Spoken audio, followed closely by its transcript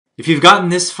If you've gotten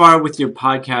this far with your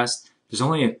podcast, there's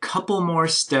only a couple more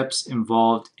steps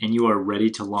involved and you are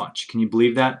ready to launch. Can you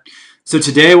believe that? So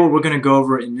today what we're going to go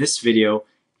over in this video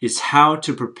is how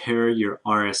to prepare your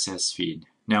RSS feed.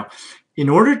 Now, in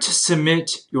order to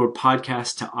submit your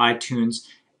podcast to iTunes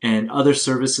and other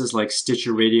services like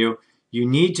Stitcher Radio, you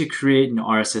need to create an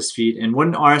RSS feed. And what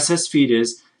an RSS feed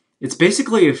is, it's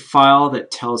basically a file that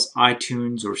tells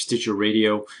iTunes or Stitcher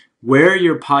Radio where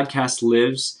your podcast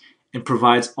lives and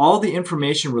provides all the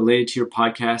information related to your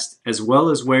podcast as well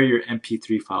as where your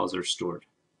MP3 files are stored.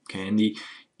 Okay, and the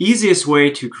easiest way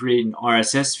to create an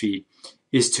RSS feed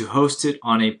is to host it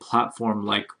on a platform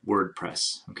like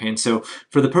WordPress. Okay, and so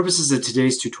for the purposes of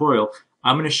today's tutorial,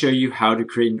 I'm going to show you how to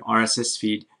create an RSS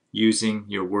feed using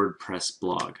your WordPress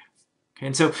blog. Okay,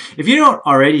 and so if you don't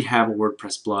already have a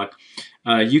WordPress blog,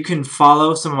 you can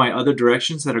follow some of my other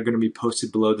directions that are going to be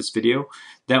posted below this video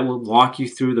that will walk you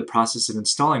through the process of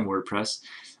installing WordPress.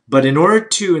 But in order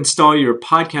to install your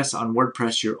podcast on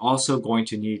WordPress, you're also going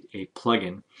to need a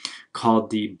plugin called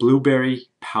the Blueberry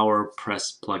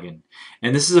PowerPress plugin.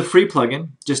 And this is a free plugin.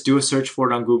 Just do a search for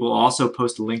it on Google. I'll also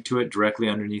post a link to it directly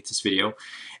underneath this video.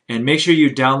 And make sure you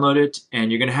download it,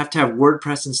 and you're going to have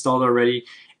WordPress installed already,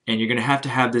 and you're going to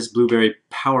have this Blueberry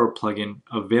Power plugin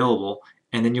available,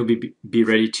 and then you'll be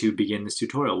ready to begin this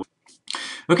tutorial.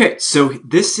 Okay, so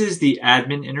this is the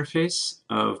admin interface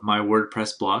of my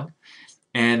WordPress blog.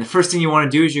 And the first thing you want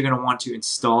to do is you're going to want to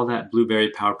install that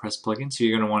Blueberry PowerPress plugin. So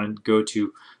you're going to want to go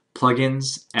to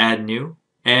Plugins, Add New,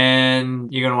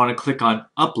 and you're going to want to click on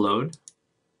Upload.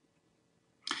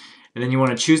 And then you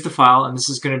want to choose the file, and this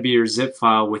is going to be your zip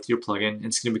file with your plugin.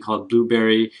 It's going to be called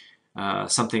blueberry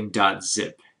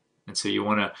something.zip. And so you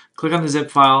want to click on the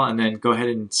zip file and then go ahead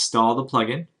and install the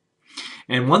plugin.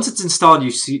 And once it's installed,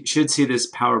 you should see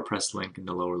this PowerPress link in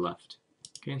the lower left.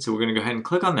 Okay, and so we're going to go ahead and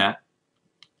click on that.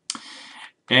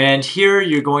 And here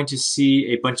you're going to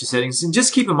see a bunch of settings. And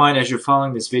just keep in mind as you're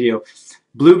following this video,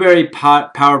 Blueberry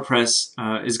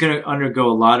PowerPress is going to undergo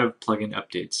a lot of plugin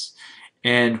updates.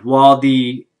 And while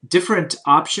the different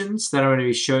options that I'm going to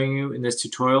be showing you in this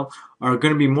tutorial are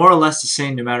going to be more or less the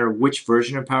same no matter which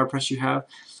version of PowerPress you have,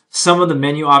 some of the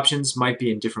menu options might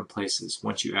be in different places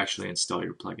once you actually install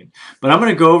your plugin. But I'm going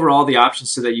to go over all the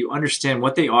options so that you understand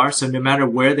what they are, so no matter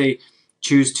where they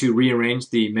choose to rearrange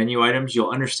the menu items, you'll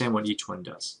understand what each one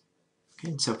does.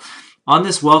 Okay, so on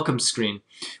this welcome screen,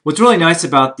 what's really nice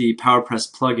about the PowerPress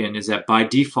plugin is that by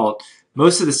default,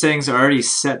 most of the settings are already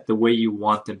set the way you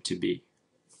want them to be.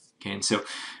 Okay, and so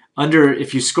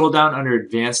if you scroll down under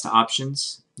Advanced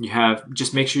Options,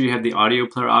 just make sure you have the audio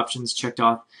player options checked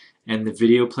off and the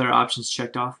video player options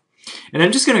checked off. And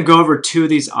I'm just going to go over two of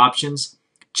these options.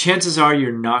 Chances are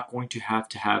you're not going to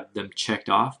have them checked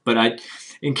off, but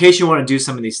in case you want to do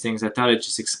some of these things, I thought I'd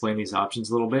just explain these options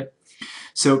a little bit.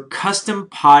 So custom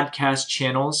podcast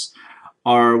channels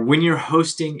are when you're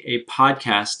hosting a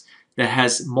podcast that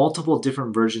has multiple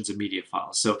different versions of media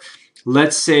files. So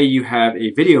let's say you have a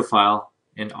video file,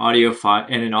 an audio file,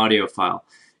 and an audio file.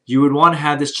 You would want to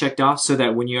have this checked off so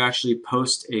that when you actually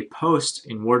post a post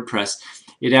in WordPress,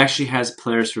 it actually has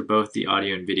players for both the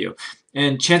audio and video.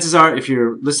 And chances are, if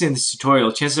you're listening to this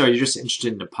tutorial, chances are you're just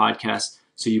interested in a podcast,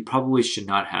 so you probably should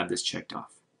not have this checked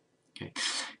off. Okay.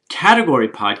 Category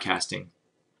podcasting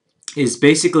is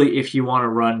basically if you want to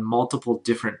run multiple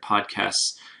different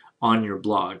podcasts on your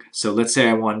blog. So let's say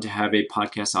I wanted to have a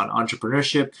podcast on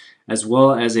entrepreneurship as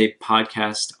well as a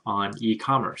podcast on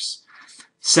e-commerce.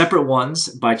 Separate ones,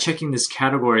 by checking this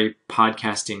category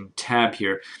podcasting tab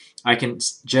here, I can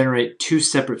generate two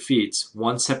separate feeds,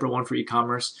 one separate one for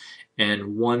e-commerce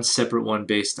and one separate one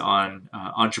based on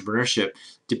entrepreneurship,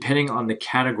 depending on the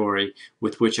category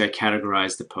with which I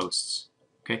categorize the posts.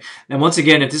 Okay. And once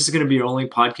again, if this is going to be your only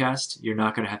podcast, you're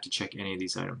not going to have to check any of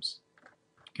these items.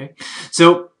 Okay.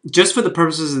 So just for the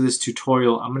purposes of this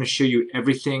tutorial, I'm going to show you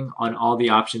everything on all the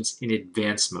options in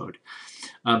advanced mode.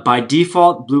 By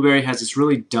default, Blueberry has this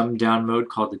really dumbed down mode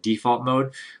called the default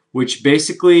mode, which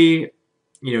basically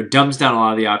dumbs down a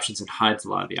lot of the options and hides a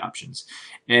lot of the options.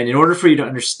 And in order for you to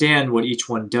understand what each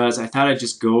one does, I thought I'd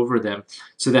just go over them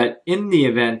so that in the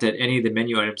event that any of the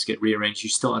menu items get rearranged, you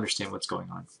still understand what's going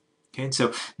on. Okay, and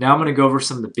so now I'm going to go over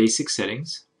some of the basic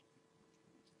settings.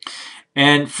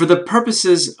 And for the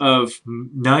purposes of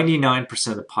 99%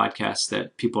 of the podcasts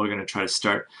that people are going to try to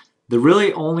start,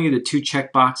 only the two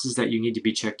check boxes that you need to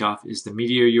be checked off is the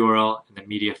media URL and the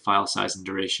media file size and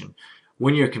duration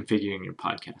when you're configuring your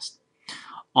podcast.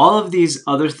 All of these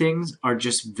other things are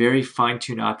just very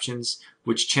fine-tuned options,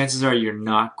 which chances are you're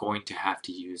not going to have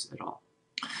to use at all.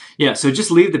 Yeah, so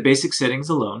just leave the basic settings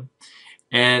alone.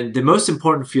 And the most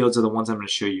important fields are the ones I'm going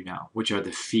to show you now, which are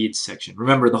the feeds section.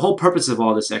 Remember, the whole purpose of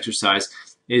all this exercise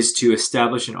is to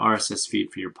establish an RSS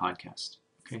feed for your podcast.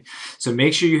 Okay, so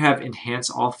make sure you have enhance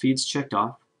all feeds checked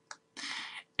off.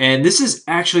 And this is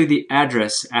actually the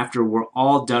address, after we're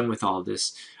all done with all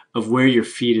this, of where your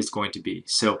feed is going to be.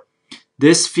 So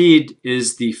this feed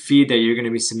is the feed that you're going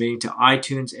to be submitting to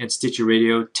iTunes and Stitcher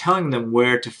Radio, telling them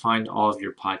where to find all of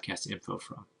your podcast info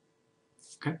from.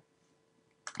 Okay.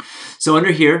 So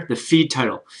under here, the feed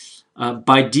title.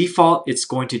 By default, it's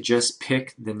going to just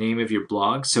pick the name of your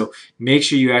blog. So make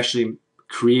sure you actually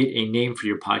create a name for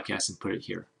your podcast and put it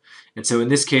here. And so in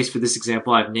this case, for this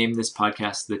example, I've named this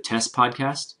podcast the Test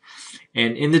Podcast.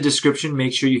 And in the description,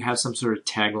 make sure you have some sort of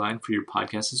tagline for your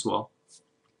podcast as well.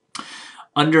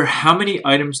 Under how many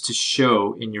items to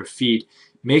show in your feed,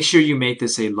 make sure you make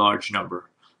this a large number,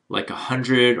 like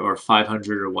 100 or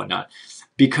 500 or whatnot,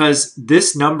 because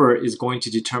this number is going to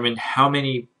determine how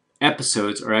many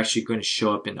episodes are actually going to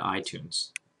show up in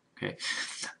iTunes. Okay.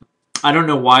 I don't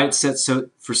know why it's set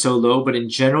for so low, but in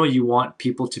general, you want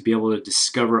people to be able to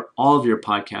discover all of your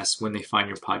podcasts when they find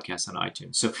your podcast on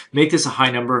iTunes. So make this a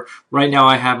high number. Right now,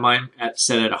 I have mine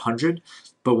set at 100,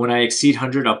 but when I exceed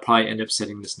 100, I'll probably end up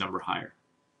setting this number higher.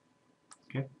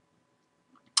 Okay.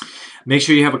 Make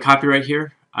sure you have a copyright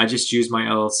here. I just use my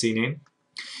LLC name.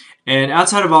 And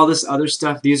outside of all this other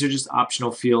stuff, these are just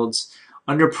optional fields.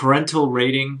 Under parental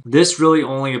rating, this really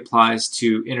only applies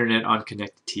to internet on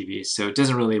connected TVs, so it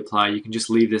doesn't really apply. You can just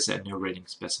leave this at no rating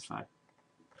specified.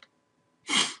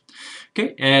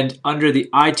 Okay, and under the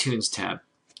iTunes tab,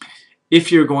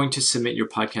 if you're going to submit your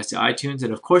podcast to iTunes,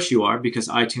 and of course you are because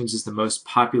iTunes is the most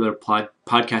popular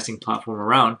podcasting platform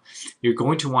around, you're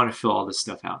going to want to fill all this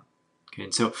stuff out. Okay,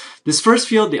 and so this first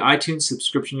field, the iTunes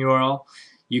subscription URL,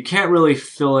 you can't really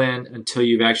fill in until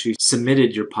you've actually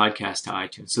submitted your podcast to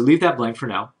iTunes. So leave that blank for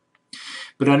now.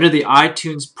 But under the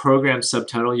iTunes program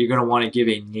subtitle, you're going to want to give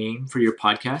a name for your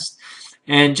podcast.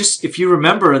 And just if you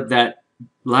remember that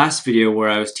last video where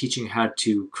I was teaching how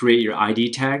to create your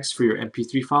ID tags for your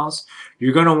MP3 files,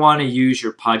 you're going to want to use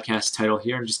your podcast title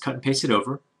here and just cut and paste it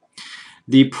over.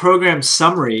 The program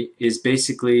summary is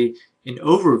basically an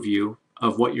overview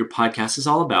of what your podcast is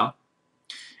all about.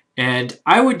 And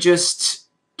I would just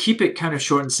keep it kind of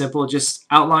short and simple. Just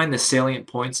outline the salient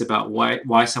points about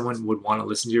why someone would want to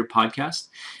listen to your podcast.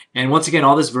 And once again,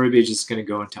 all this verbiage is going to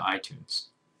go into iTunes.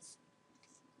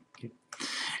 Okay.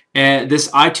 And this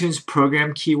iTunes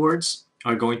program keywords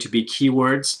are going to be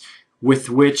keywords with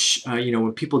which,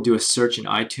 when people do a search in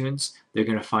iTunes, they're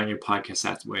going to find your podcast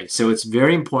that way. So it's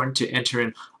very important to enter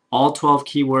in all 12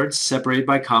 keywords separated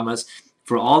by commas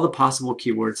for all the possible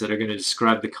keywords that are going to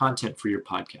describe the content for your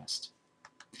podcast.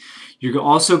 You're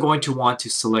also going to want to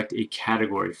select a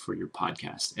category for your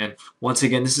podcast. And once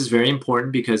again, this is very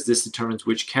important because this determines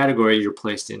which category you're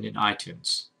placed in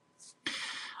iTunes.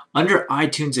 Under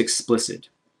iTunes Explicit,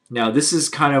 now this is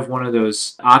kind of one of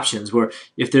those options where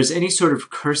if there's any sort of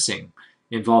cursing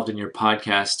involved in your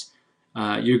podcast,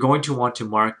 you're going to want to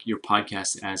mark your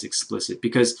podcast as explicit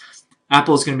because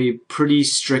Apple is going to be pretty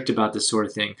strict about this sort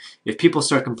of thing. If people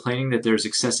start complaining that there's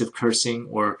excessive cursing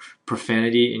or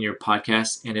profanity in your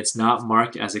podcast and it's not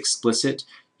marked as explicit,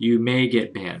 you may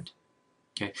get banned.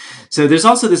 Okay. So there's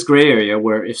also this gray area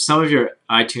where if some of your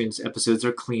iTunes episodes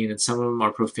are clean and some of them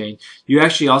are profane, you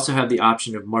actually also have the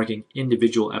option of marking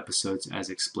individual episodes as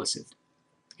explicit.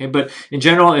 Okay, but in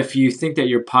general, if you think that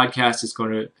your podcast is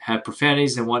going to have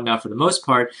profanities and whatnot for the most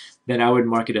part, then I would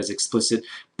mark it as explicit.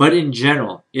 But in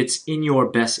general, it's in your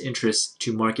best interest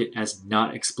to mark it as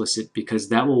not explicit because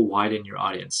that will widen your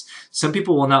audience. Some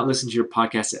people will not listen to your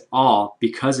podcast at all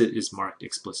because it is marked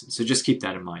explicit. So just keep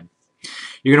that in mind.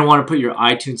 You're going to want to put your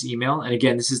iTunes email. And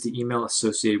again, this is the email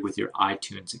associated with your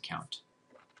iTunes account.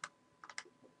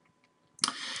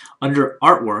 Under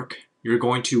artwork, you're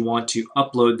going to want to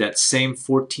upload that same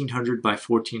 1400 by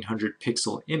 1400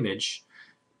 pixel image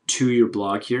to your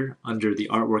blog here under the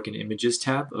Artwork and Images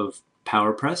tab of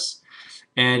PowerPress.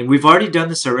 And we've already done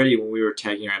this already when we were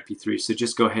tagging our MP3, so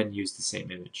just go ahead and use the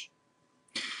same image.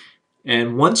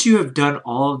 And once you have done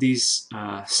all of these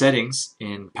settings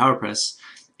in PowerPress,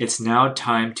 it's now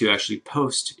time to actually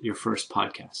post your first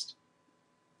podcast.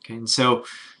 Okay, and so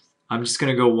I'm just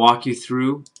going to go walk you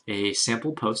through a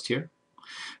sample post here.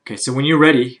 Okay, so when you're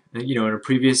ready, in a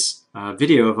previous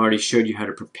video, I've already showed you how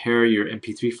to prepare your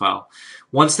MP3 file.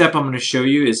 One step I'm going to show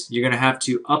you is you're going to have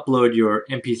to upload your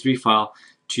MP3 file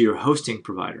to your hosting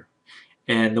provider.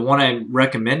 And the one I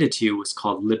recommended to you was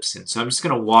called Libsyn. So I'm just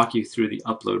going to walk you through the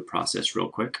upload process real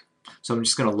quick. So I'm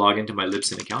just going to log into my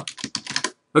Libsyn account.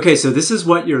 Okay, so this is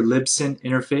what your Libsyn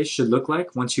interface should look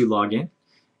like once you log in.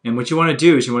 And what you want to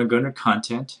do is you want to go under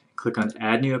Content, click on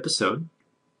Add New Episode,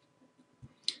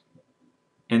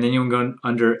 and then you want to go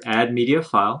under Add Media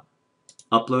File,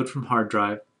 Upload from Hard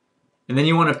Drive, and then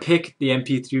you want to pick the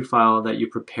MP3 file that you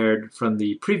prepared from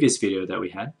the previous video that we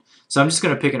had. So I'm just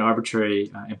going to pick an arbitrary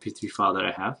MP3 file that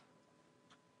I have.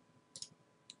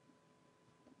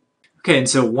 Okay, and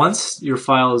so once your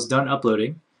file is done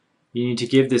uploading, you need to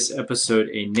give this episode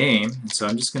a name. And so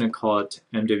I'm just going to call it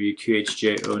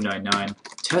MWQHJ099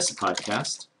 Test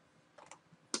Podcast.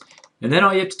 And then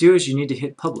all you have to do is you need to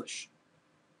hit Publish.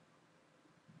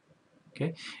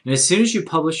 Okay, and as soon as you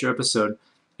publish your episode,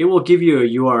 it will give you a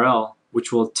URL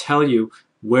which will tell you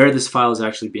where this file is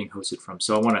actually being hosted from.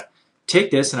 So I want to take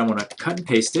this and I want to cut and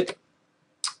paste it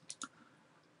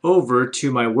over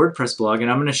to my WordPress blog,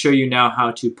 and I'm going to show you now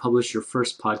how to publish your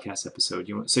first podcast episode.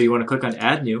 So you want to click on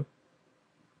Add New,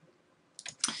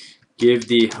 give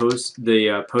the post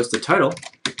a title. So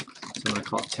I'm going to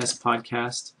call it Test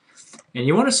Podcast, and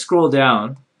you want to scroll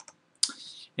down,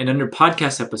 and under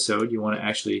Podcast Episode, you want to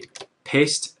actually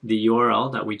paste the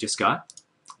URL that we just got.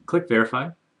 Click Verify.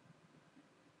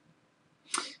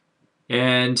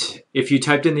 And if you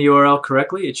typed in the URL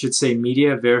correctly, it should say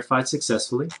Media Verified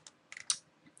Successfully.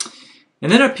 And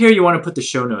then up here, you want to put the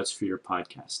show notes for your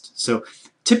podcast. So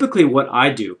typically what I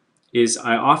do is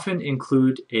I often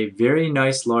include a very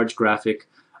nice large graphic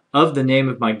of the name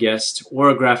of my guest, or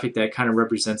a graphic that kind of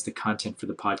represents the content for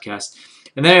the podcast.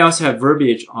 And then I also have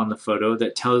verbiage on the photo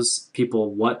that tells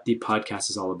people what the podcast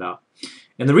is all about.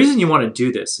 And the reason you want to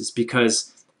do this is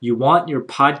because you want your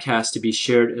podcast to be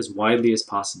shared as widely as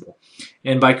possible.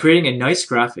 And by creating a nice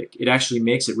graphic, it actually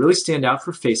makes it really stand out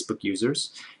for Facebook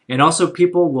users. And also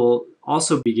people will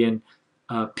also begin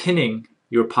pinning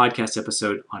your podcast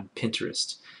episode on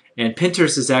Pinterest. And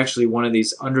Pinterest is actually one of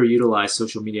these underutilized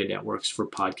social media networks for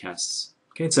podcasts.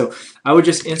 Okay, so I would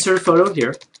just insert a photo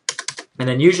here, and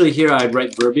then usually here I'd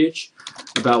write verbiage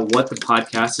about what the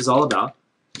podcast is all about.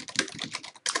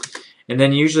 And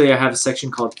then usually I have a section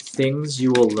called Things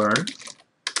You Will Learn.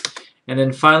 And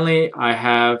then finally I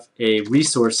have a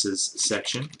resources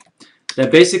section that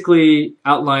basically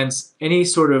outlines any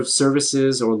sort of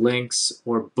services or links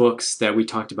or books that we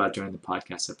talked about during the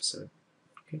podcast episode.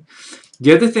 Okay.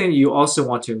 The other thing you also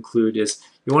want to include is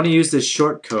you want to use this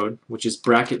short code, which is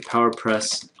bracket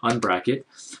PowerPress unbracket,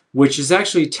 which is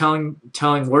actually telling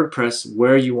WordPress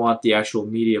where you want the actual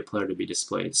media player to be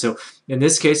displayed. So in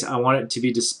this case, I want it to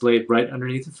be displayed right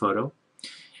underneath the photo.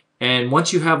 And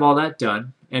once you have all that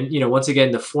done, and once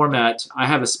again, the format, I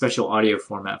have a special audio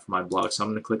format for my blog, so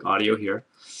I'm going to click audio here.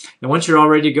 And once you're all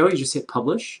ready to go, you just hit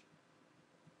publish.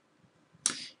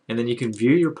 And then you can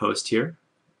view your post here.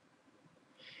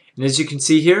 And as you can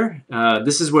see here,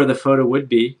 this is where the photo would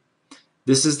be.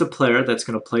 This is the player that's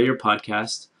going to play your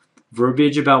podcast.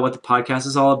 Verbiage about what the podcast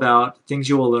is all about, things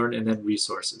you will learn, and then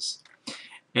resources.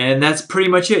 And that's pretty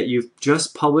much it. You've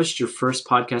just published your first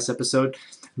podcast episode.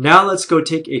 Now let's go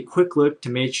take a quick look to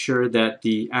make sure that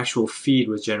the actual feed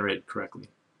was generated correctly.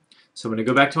 So I'm going to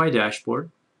go back to my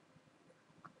dashboard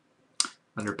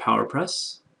under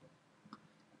PowerPress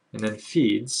and then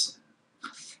Feeds.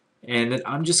 And then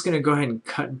I'm just going to go ahead and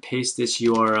cut and paste this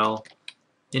URL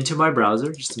into my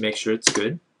browser just to make sure it's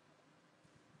good.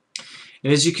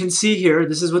 And as you can see here,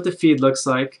 this is what the feed looks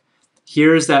like.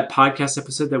 Here's that podcast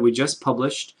episode that we just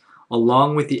published,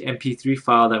 along with the MP3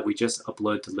 file that we just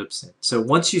uploaded to Libsyn. So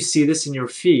once you see this in your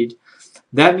feed,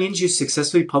 that means you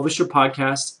successfully published your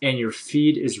podcast and your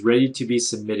feed is ready to be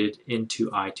submitted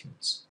into iTunes.